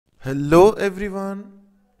Hello everyone.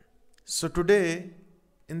 So today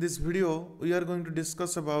in this video we are going to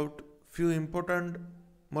discuss about few important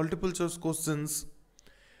multiple choice questions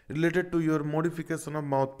related to your modification of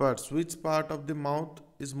mouth parts. Which part of the mouth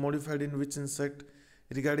is modified in which insect?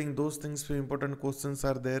 Regarding those things, few important questions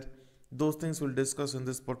are there. Those things we'll discuss in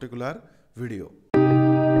this particular video.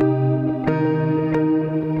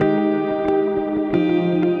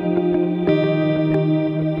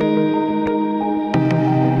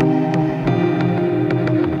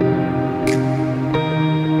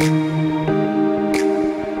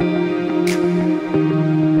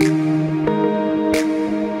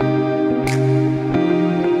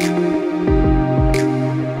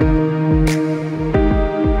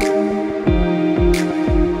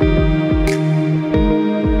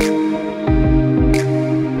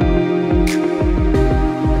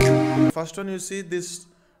 First one, you see this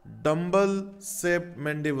dumbbell shaped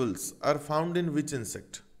mandibles are found in which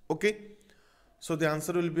insect? Okay, so the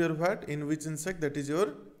answer will be your what? In which insect? That is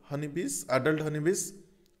your honeybees, adult honeybees.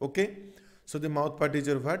 Okay, so the mouth part is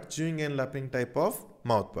your what? Chewing and lapping type of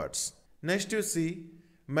mouth parts. Next you see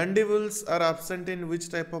mandibles are absent in which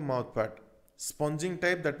type of mouth part? Sponging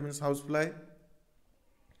type, that means housefly.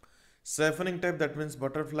 Siphoning type, that means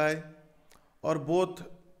butterfly, or both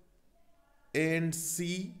A and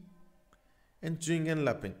C, and chewing and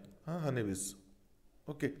lapping, honeybees.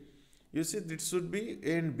 Okay, you see it should be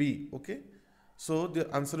A and B. Okay, so the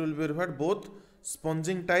answer will be what? Both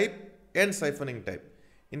sponging type and siphoning type.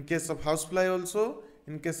 In case of housefly also,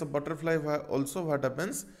 in case of butterfly also, what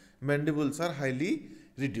happens? Mandibles are highly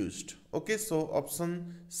reduced. Okay, so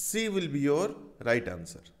option C will be your right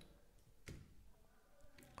answer.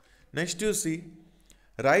 Next you see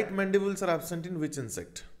right mandibles are absent in which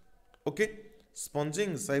insect? Okay,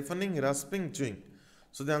 sponging, siphoning, rasping, chewing.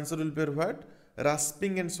 So the answer will be what?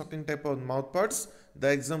 Rasping and sucking type of mouth parts. The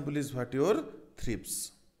example is what? Your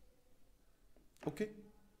thrips. Okay.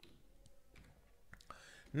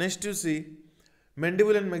 Next you see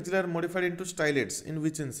mandible and maxilla are modified into stylets in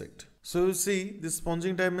which insect? So you see this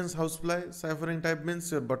sponging type means housefly, siphoning type means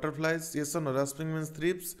your butterflies, yes or no, rasping means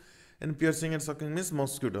thrips, and piercing and sucking means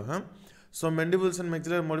mosquito. So mandibles and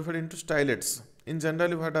maxilla are modified into stylets. In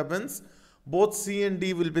general, what happens? Both C and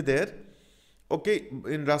D will be there. Okay,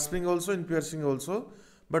 in rasping also, in piercing also,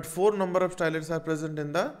 but 4 number of stylets are present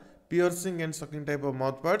in the piercing and sucking type of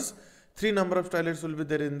mouth parts. 3 number of stylets will be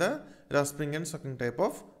there in the rasping and sucking type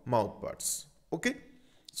of mouth parts. Okay,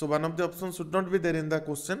 so one of the options should not be there in the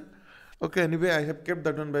question. Okay, anyway, I have kept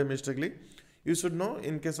that one by mistakenly. You should know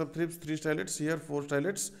in case of thrips 3 stylets, here 4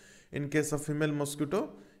 stylets. In case of female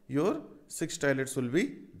mosquito, your 6 stylets will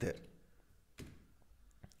be there.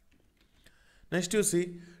 Next you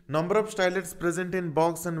see number of stylets present in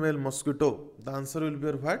box and male mosquito. The answer will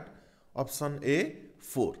be what? Option A,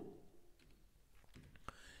 4.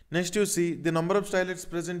 Next you see the number of stylets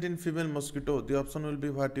present in female mosquito. The option will be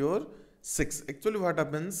what? Your 6. Actually what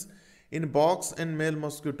happens in box and male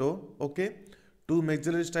mosquito? Okay, 2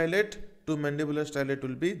 maxillary stylet, 2 mandibular stylet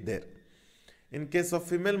will be there. In case of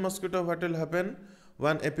female mosquito, what will happen?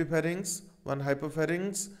 1 epipharynx, 1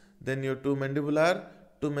 hypopharynx, then your 2 mandibular,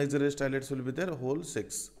 2 maxillary stylets will be there, whole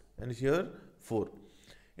 6, and here 4.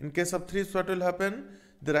 In case of thrips, what will happen?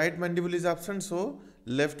 The right mandible is absent, so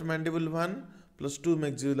left mandible 1 plus 2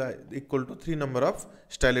 maxilla equal to 3 number of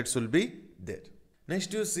stylets will be there.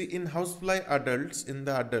 Next you see in housefly adults, in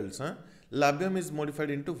the adults, labium is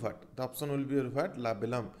modified into what? The option will be what?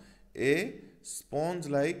 Labellum. A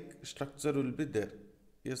sponge-like structure will be there.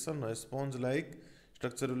 Yes or no? A sponge-like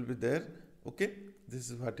structure will be there. Okay,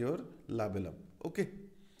 this is what your labellum. Okay.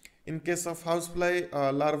 In case of housefly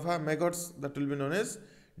larva maggots, that will be known as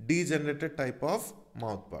degenerated type of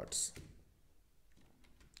mouth parts.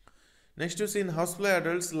 Next you see in housefly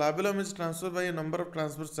adults, labellum is transferred by a number of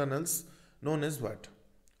transverse channels known as what?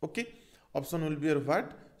 Okay, option will be your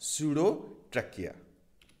what? Pseudotrachea.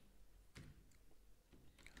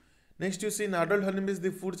 Next you see in adult honeybees,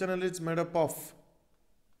 the food channel is made up of.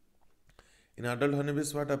 In adult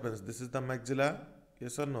honeybees, what happens? This is the maxilla,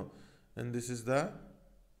 yes or no? And this is the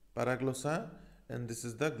paraglossa, and this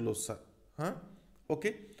is the glossa.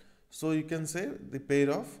 Okay, so you can say the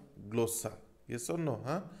pair of glossa, yes or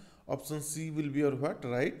no? Option C will be your what?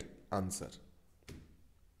 Right answer.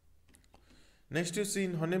 Next you see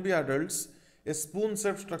in honeybee adults, a spoon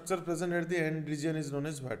shaped structure present at the end region is known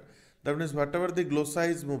as what? That means whatever the glossa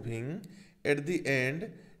is moving, at the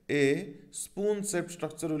end a spoon shaped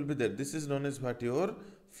structure will be there. This is known as what? Your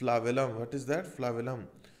flavellum. What is that? Flavellum.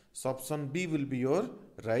 So option B will be your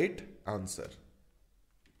right answer.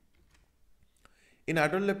 In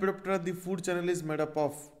adult Lepidoptera, the food channel is made up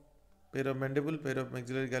of. pair of mandible, pair of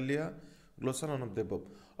maxillary gallia, glossa, none of the above.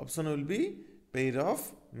 Option will be pair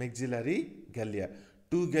of maxillary gallia.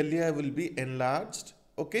 Two gallia will be enlarged,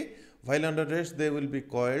 okay, while under rest they will be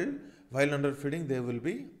coiled, while under feeding they will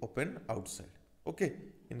be opened outside, okay,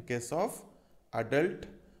 in case of adult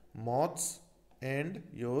moths and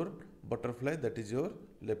your butterfly, that is your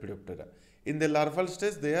Lepidoptera. In the larval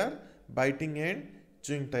stage they are biting and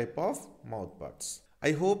chewing type of mouth parts.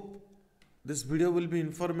 I hope this video will be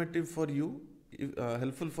informative for you,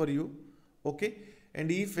 helpful for you, okay,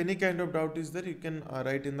 and if any kind of doubt is there you can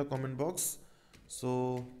write in the comment box.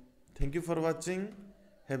 So thank you for watching,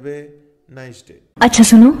 have a nice day. अच्छा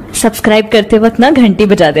सुनो, subscribe करते वक्त ना घंटी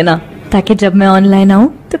बजा देना ताकि जब मैं ऑनलाइन आऊँ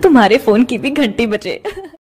तो तुम्हारे फोन की भी घंटी बजे।